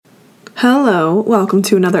Hello, welcome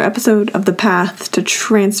to another episode of The Path to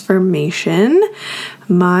Transformation.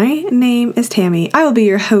 My name is Tammy. I will be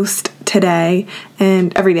your host today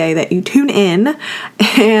and every day that you tune in,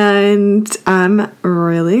 and I'm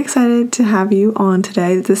really excited to have you on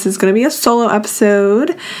today. This is going to be a solo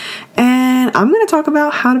episode, and I'm going to talk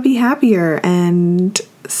about how to be happier and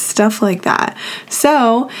stuff like that.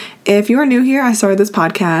 So, if you are new here, I started this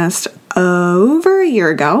podcast over a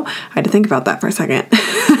year ago. I had to think about that for a second.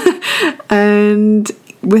 And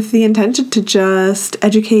with the intention to just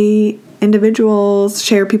educate individuals,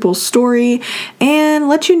 share people's story, and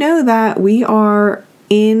let you know that we are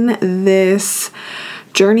in this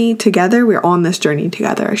journey together. We're on this journey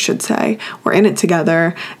together, I should say. We're in it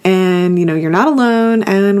together, and you're not alone,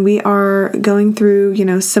 and we are going through,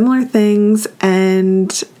 similar things,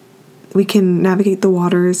 and we can navigate the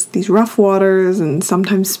waters, these rough waters, and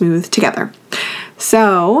sometimes smooth together.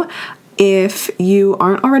 So, if you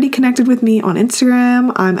aren't already connected with me on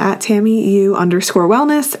Instagram, I'm at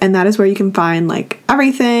TammyU_wellness, and that is where you can find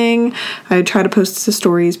everything. I try to post the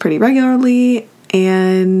stories pretty regularly,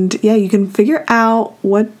 and you can figure out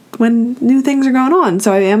when new things are going on.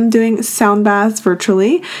 So I am doing sound baths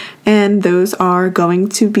virtually, and those are going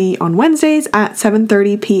to be on Wednesdays at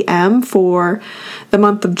 7:30 p.m. for the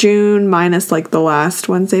month of June, minus the last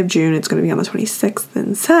Wednesday of June. It's going to be on the 26th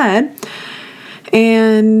instead.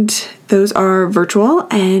 And those are virtual,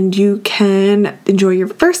 and you can enjoy your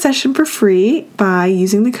first session for free by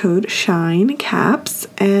using the code SHINECAPS,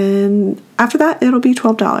 and after that it'll be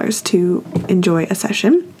 $12 to enjoy a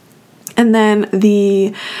session. And then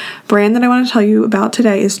the brand that I want to tell you about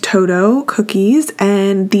today is Toto Cookies,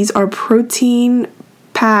 and these are protein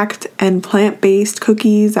packed and plant-based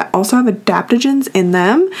cookies that also have adaptogens in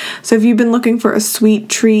them. So if you've been looking for a sweet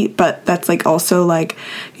treat, but that's also you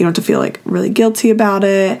don't have to feel really guilty about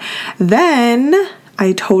it, then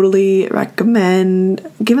I totally recommend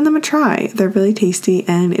giving them a try. They're really tasty,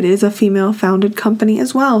 and it is a female-founded company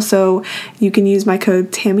as well. So you can use my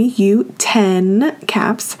code TAMMYU10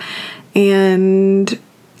 caps, and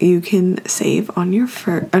you can save on your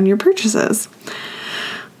purchases.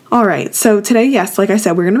 All right, so today, yes, like I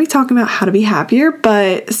said, we're going to be talking about how to be happier,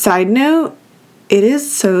 but side note, it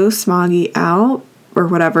is so smoggy out or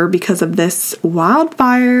whatever because of this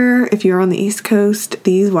wildfire. If you're on the East Coast,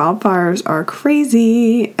 these wildfires are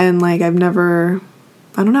crazy, and I don't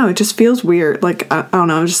know, it just feels weird. I don't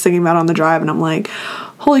know, I was just thinking about it on the drive, and I'm like,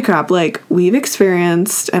 holy crap, we've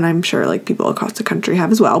experienced, and I'm sure people across the country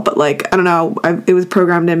have as well, but I don't know, it was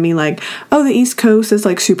programmed in me oh, the East Coast is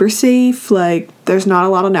super safe, there's not a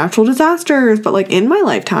lot of natural disasters, but in my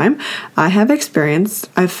lifetime,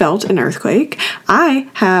 I've felt an earthquake. I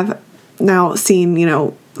have now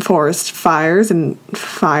seen, forest fires and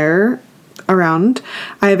fire around.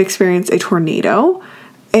 I have experienced a tornado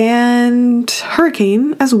and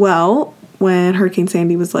hurricane as well, when Hurricane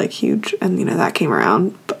Sandy was huge, and that came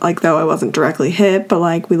around, though I wasn't directly hit,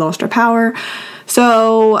 but we lost our power.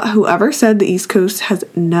 So whoever said the East Coast has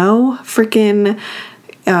no freaking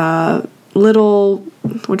little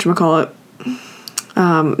natural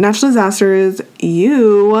disasters,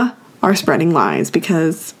 you are spreading lies,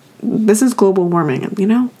 because this is global warming, and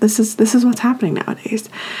this is what's happening nowadays.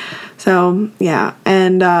 So yeah,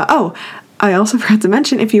 and I also forgot to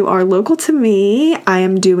mention, if you are local to me, I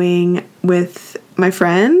am doing with my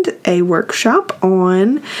friend a workshop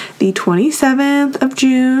on the 27th of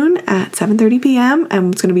June at 7:30 p.m.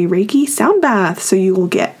 and it's going to be Reiki sound bath. So you'll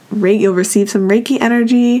receive some Reiki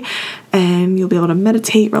energy, and you'll be able to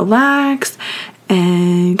meditate, relax,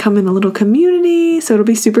 and come in a little community. So it'll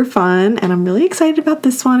be super fun, and I'm really excited about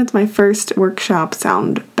this one. It's my first workshop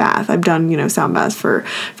sound bath. I've done, sound baths for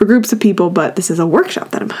groups of people, but this is a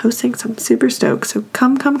workshop that I'm hosting, so I'm super stoked. So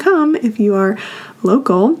come if you are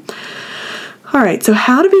local. All right, so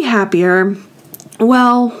how to be happier.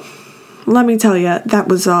 Well, let me tell you, that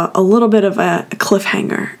was a little bit of a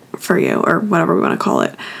cliffhanger for you, or whatever we want to call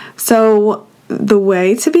it. So the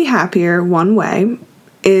way to be happier, one way,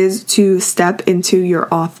 is to step into your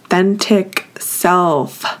authentic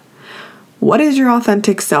self. What is your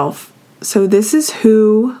authentic self? So this is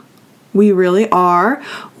who we really are,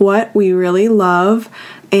 what we really love,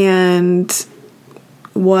 and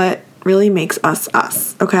what really makes us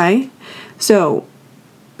us, okay? So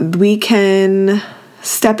we can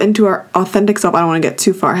step into our authentic self. I don't want to get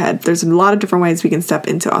too far ahead. There's a lot of different ways we can step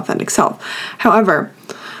into authentic self. However,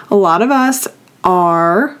 a lot of us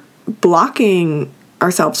are blocking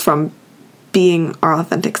ourselves from being our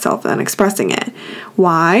authentic self and expressing it.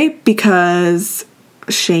 Why? Because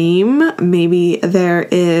shame, maybe there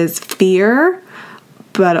is fear,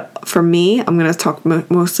 But for me, I'm going to talk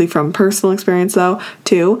mostly from personal experience though,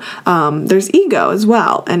 too. There's ego as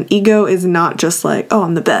well. And ego is not just like, oh,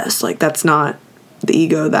 I'm the best. Like, that's not the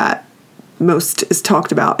ego that most is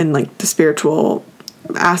talked about in like the spiritual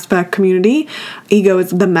aspect community. Ego is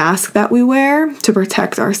the mask that we wear to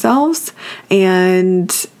protect ourselves.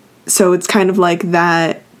 And so it's kind of like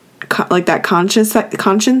that conscience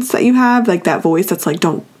that you have, like that voice that's like,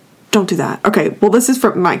 don't do that. Okay, well, this is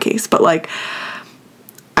from my case, but like,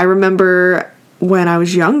 I remember when I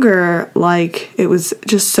was younger, like, it was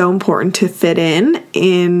just so important to fit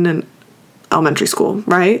in elementary school,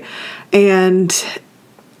 right? And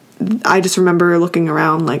I just remember looking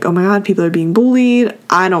around like, oh my God, people are being bullied.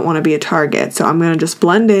 I don't want to be a target. So I'm going to just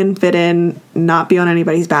blend in, fit in, not be on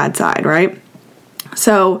anybody's bad side, right?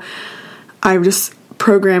 So I just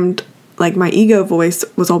programmed, like, my ego voice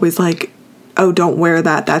was always like, oh, don't wear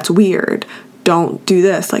that. That's weird. Don't do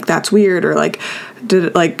this. Like, that's weird. Or like,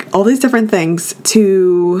 did like all these different things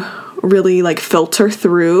to really like filter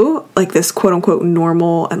through like this quote unquote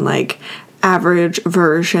normal and like average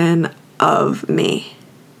version of me.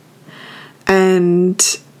 And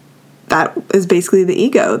that is basically the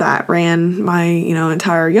ego that ran my,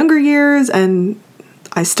 entire younger years, and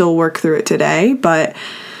I still work through it today. But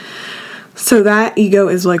so that ego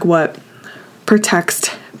is like what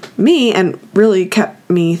protects me and really kept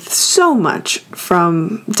me so much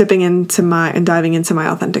from diving into my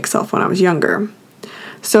authentic self when I was younger.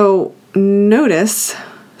 So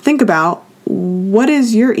think about, what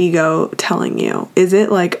is your ego telling you? Is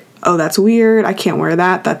it like, oh, that's weird, I can't wear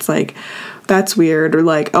that, that's weird, or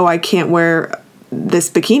like, oh, I can't wear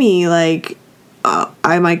this bikini, like,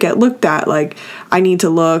 I might get looked at, like, I need to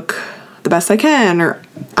look the best I can, or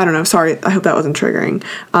I don't know, sorry, I hope that wasn't triggering.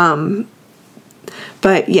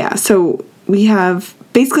 But yeah, so we have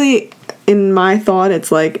basically, in my thought,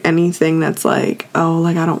 it's like anything that's like, oh,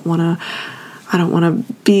 like, I don't want to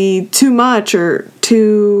be too much or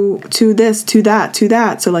too this, too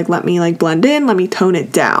that. So like, let me like blend in, let me tone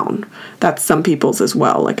it down. That's some people's as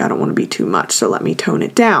well. Like, I don't want to be too much, so let me tone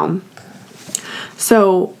it down.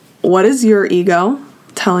 So what is your ego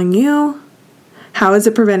telling you? How is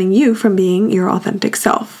it preventing you from being your authentic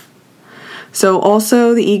self? So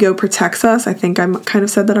also the ego protects us. I think I kind of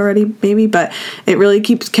said that already, maybe, but it really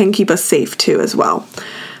can keep us safe too as well.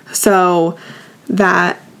 So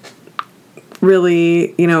that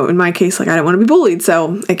really, in my case, like, I didn't want to be bullied,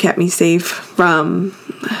 so it kept me safe from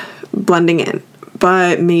blending in.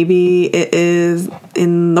 But maybe it is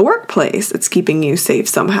in the workplace. It's keeping you safe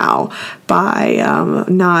somehow by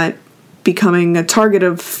not becoming a target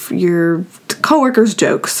of your coworkers'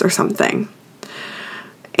 jokes or something.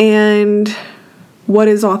 And what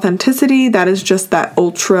is authenticity? That is just that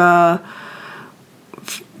ultra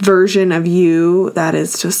version of you that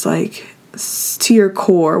is just like to your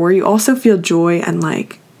core, where you also feel joy and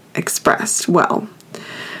like expressed well.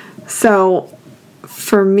 So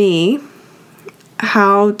for me,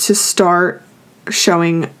 how to start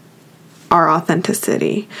showing our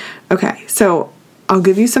authenticity. Okay, so I'll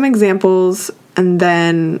give you some examples and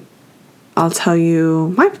then I'll tell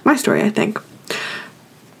you my story, I think.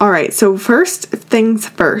 All right, so first things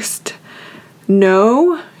first,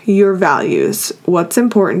 know your values. What's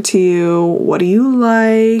important to you? What do you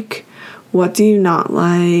like? What do you not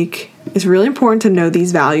like? It's really important to know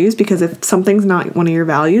these values, because if something's not one of your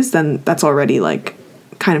values, then that's already like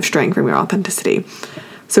kind of straying from your authenticity.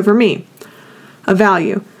 So for me, a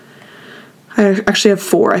value, I actually have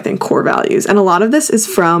 4, I think, core values. And a lot of this is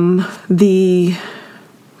from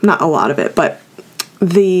not a lot of it, but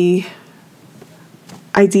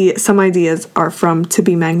some ideas are from To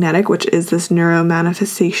Be Magnetic, which is this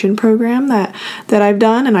neuromanifestation program that I've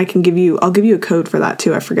done, and I'll give you a code for that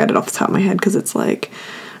too. I forget it off the top of my head because it's like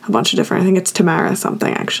a bunch of different, I think it's Tamara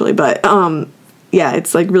something actually, but yeah,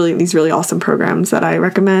 it's like these really awesome programs that I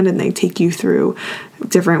recommend, and they take you through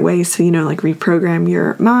different ways to, like, reprogram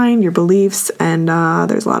your mind, your beliefs, and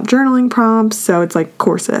there's a lot of journaling prompts, so it's like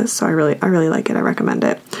courses. So I really like it. I recommend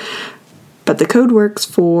it. But the code works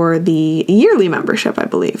for the yearly membership, I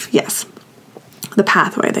believe. Yes. The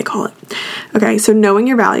pathway, they call it. Okay, so knowing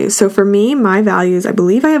your values. So for me, my values, I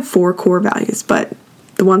believe I have 4 core values, but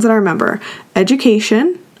the ones that I remember: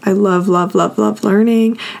 education. I love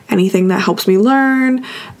learning. Anything that helps me learn,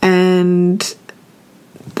 and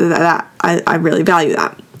that I really value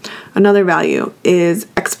that. Another value is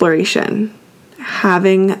exploration.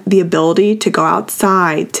 Having the ability to go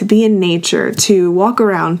outside, to be in nature, to walk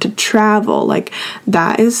around, to travel, like,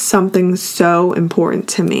 that is something so important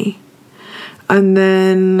to me. And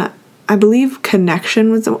then I believe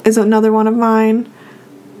connection is another one of mine.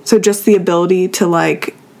 So just the ability to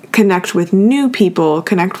like connect with new people,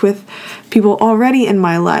 connect with people already in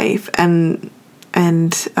my life. And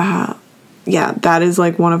yeah, that is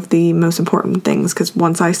like one of the most important things, because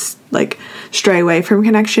once I like stray away from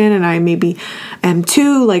connection and I maybe am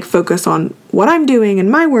too like focused on what I'm doing and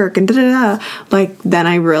my work and like then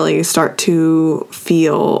I really start to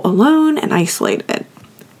feel alone and isolated.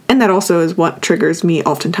 And that also is what triggers me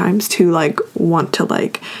oftentimes to like want to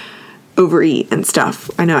like overeat and stuff.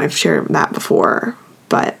 I know I've shared that before,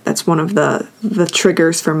 but that's one of the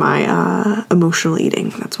triggers for my emotional eating.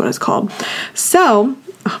 That's what it's called. So,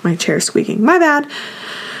 oh, my chair's squeaking. My bad.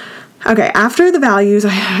 Okay, after the values,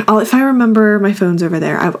 if I remember, my phone's over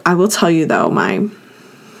there. I will tell you though my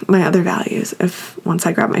other values once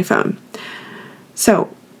I grab my phone.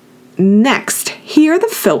 So, next, here the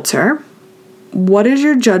filter. What is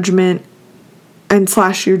your judgment and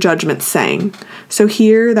 / your judgment saying? So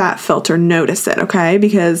hear that filter, notice it, okay?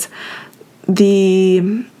 Because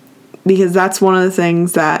that's one of the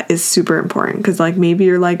things that is super important, because like maybe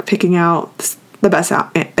you're like picking out the best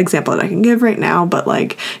example that I can give right now, but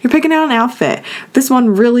like you're picking out an outfit. This one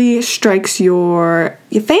really strikes your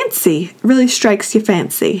fancy,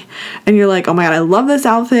 and you're like, oh my god, I love this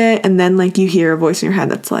outfit. And then like you hear a voice in your head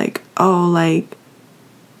that's like, oh, like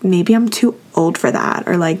maybe I'm too old for that,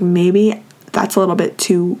 or like maybe that's a little bit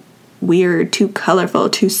too weird, too colorful,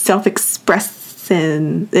 too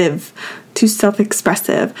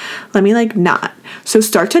self-expressive. Let me like not. So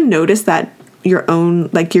start to notice that your own,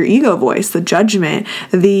 like your ego voice, the judgment,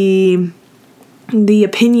 the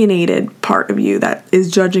opinionated part of you that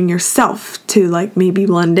is judging yourself to like maybe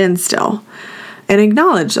blend in still, and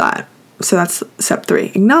acknowledge that. So that's step 3.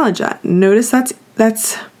 Acknowledge that. Notice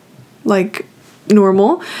that's like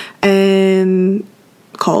normal, and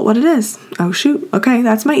call it what it is. Oh shoot. Okay,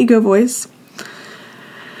 that's my ego voice.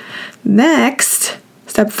 Next,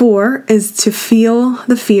 step 4 is to feel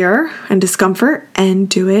the fear and discomfort and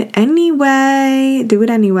do it anyway. Do it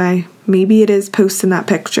anyway. Maybe it is posting that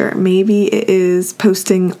picture. Maybe it is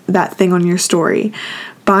posting that thing on your story.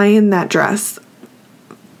 Buying that dress.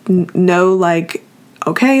 No, like,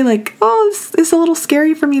 okay, like, oh, it's a little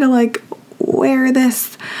scary for me to like wear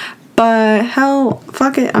this, but hell,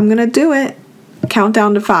 fuck it, I'm gonna do it. Count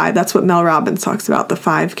down to 5. That's what Mel Robbins talks about, the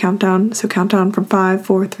 5 countdown. So count down from 5,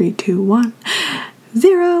 4, 3, 2, 1,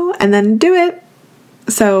 0, and then do it.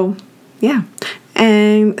 So yeah.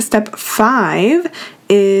 And step 5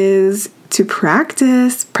 is to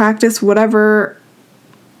practice whatever.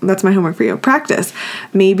 That's my homework for you. Practice.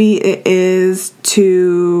 Maybe it is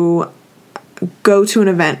to go to an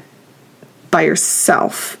event by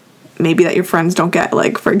yourself. Maybe that your friends don't get.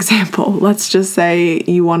 Like, for example, let's just say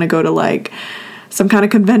you want to go to like some kind of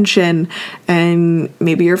convention, and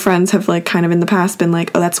maybe your friends have like kind of in the past been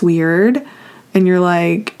like, oh, that's weird. And you're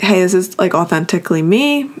like, hey, this is like authentically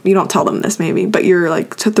me. You don't tell them this maybe, but you're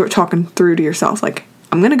like talking through to yourself, like,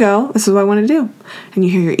 I'm going to go. This is what I want to do. And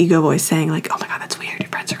you hear your ego voice saying like, oh my God, that's weird. Your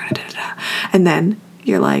friends are going to da-da-da. And then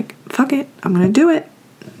you're like, fuck it, I'm going to do it.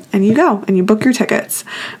 And you go and you book your tickets.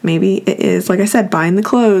 Maybe it is, like I said, buying the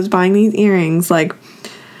clothes, buying these earrings, like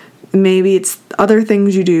maybe it's other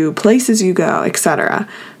things you do, places you go, etc.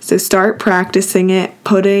 So start practicing it,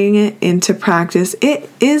 putting it into practice. It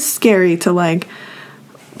is scary to like,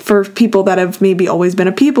 for people that have maybe always been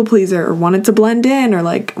a people pleaser or wanted to blend in or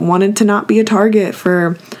like wanted to not be a target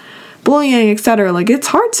for bullying, etc. Like it's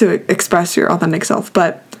hard to express your authentic self,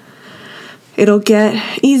 but it'll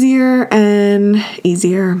get easier and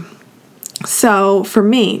easier. So for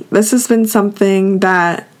me, this has been something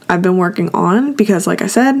that I've been working on because, like I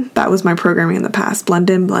said, that was my programming in the past. Blend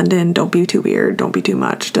in, don't be too weird, don't be too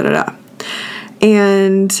much, da-da-da.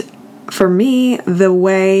 And for me, the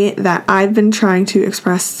way that I've been trying to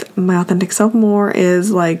express my authentic self more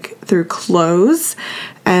is like through clothes.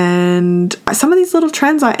 And some of these little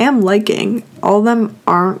trends I am liking. All of them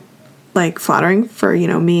aren't like flattering for, you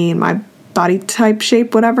know, me and my body type,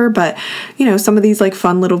 shape, whatever. But, you know, some of these like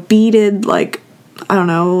fun little beaded, like, I don't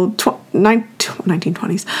know,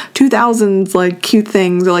 1920s, 2000s, like cute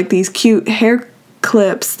things, or like these cute hair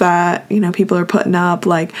clips that, you know, people are putting up.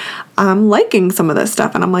 Like, I'm liking some of this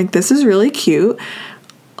stuff and I'm like, this is really cute.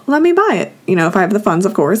 Let me buy it. You know, if I have the funds,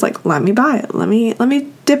 of course, like, let me buy it. Let me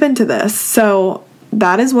dip into this. So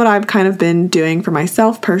that is what I've kind of been doing for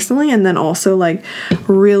myself personally. And then also like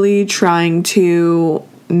really trying to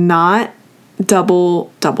not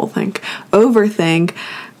double think, overthink,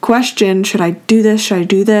 question, should I do this? Should I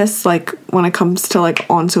do this? Like when it comes to like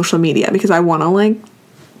on social media, because I want to like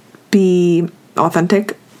be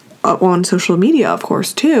authentic on social media, of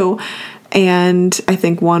course, too. And I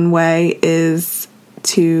think one way is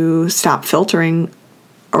to stop filtering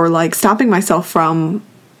or like stopping myself from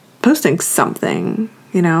posting something,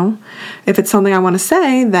 you know? If it's something I want to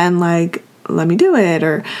say, then like, let me do it.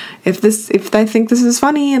 Or if I think this is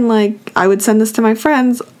funny and like I would send this to my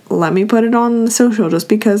friends, let me put it on the social, just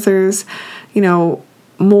because there's, you know,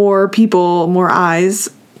 more people, more eyes,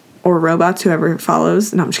 or robots, whoever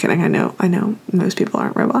follows. No, I'm just kidding. I know most people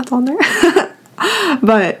aren't robots on there.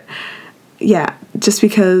 But yeah, just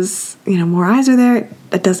because, you know, more eyes are there,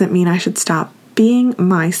 that doesn't mean I should stop being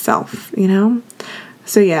myself, you know?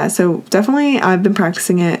 So yeah, so definitely I've been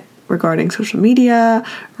practicing it regarding social media,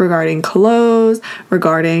 regarding clothes,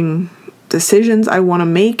 regarding decisions I want to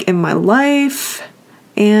make in my life.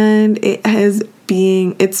 And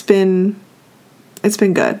it's been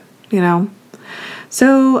good, you know?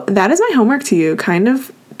 So that is my homework to you. Kind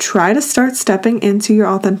of try to start stepping into your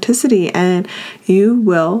authenticity, and you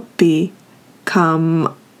will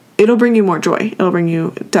it'll bring you more joy. It'll bring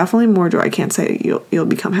you definitely more joy. I can't say you'll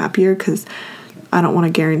become happier, because I don't want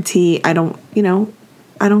to guarantee. I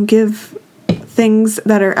don't give things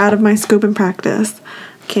that are out of my scope and practice.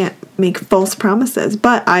 Can't make false promises,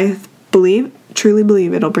 but I truly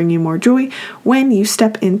believe it'll bring you more joy when you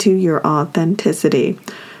step into your authenticity.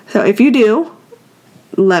 So if you do,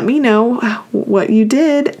 let me know what you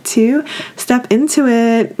did to step into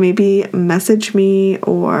it. Maybe message me,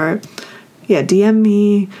 or DM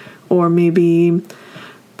me, or maybe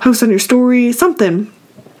post on your story, something.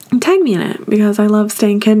 Tag me in it, because I love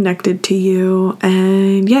staying connected to you.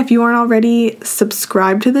 And yeah, if you aren't already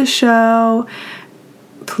subscribed to the show,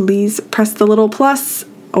 please press the little plus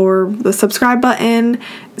or the subscribe button.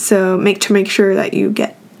 So make sure that you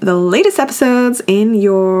get the latest episodes in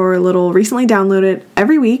your little recently downloaded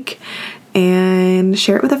every week, and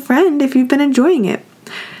share it with a friend if you've been enjoying it.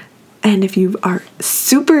 And if you are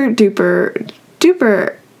super duper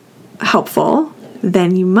duper helpful,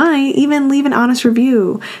 then you might even leave an honest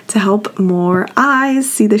review to help more eyes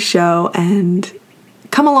see the show and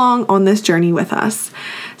come along on this journey with us.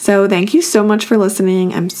 So thank you so much for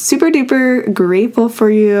listening. I'm super duper grateful for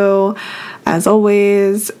you. As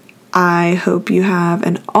always, I hope you have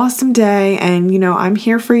an awesome day, and, you know, I'm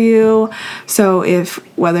here for you. So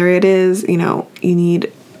whether it is, you know, you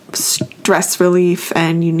need stress relief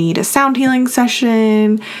and you need a sound healing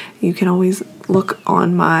session, you can always look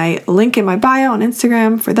on my link in my bio on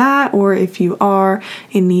Instagram for that. Or if you are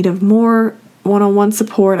in need of more one-on-one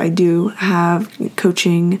support, I do have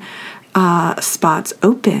coaching spots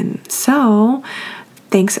open. So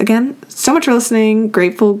thanks again so much for listening.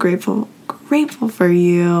 Grateful for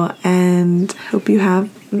you, and hope you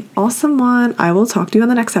have an awesome one. I will talk to you on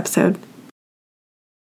the next episode.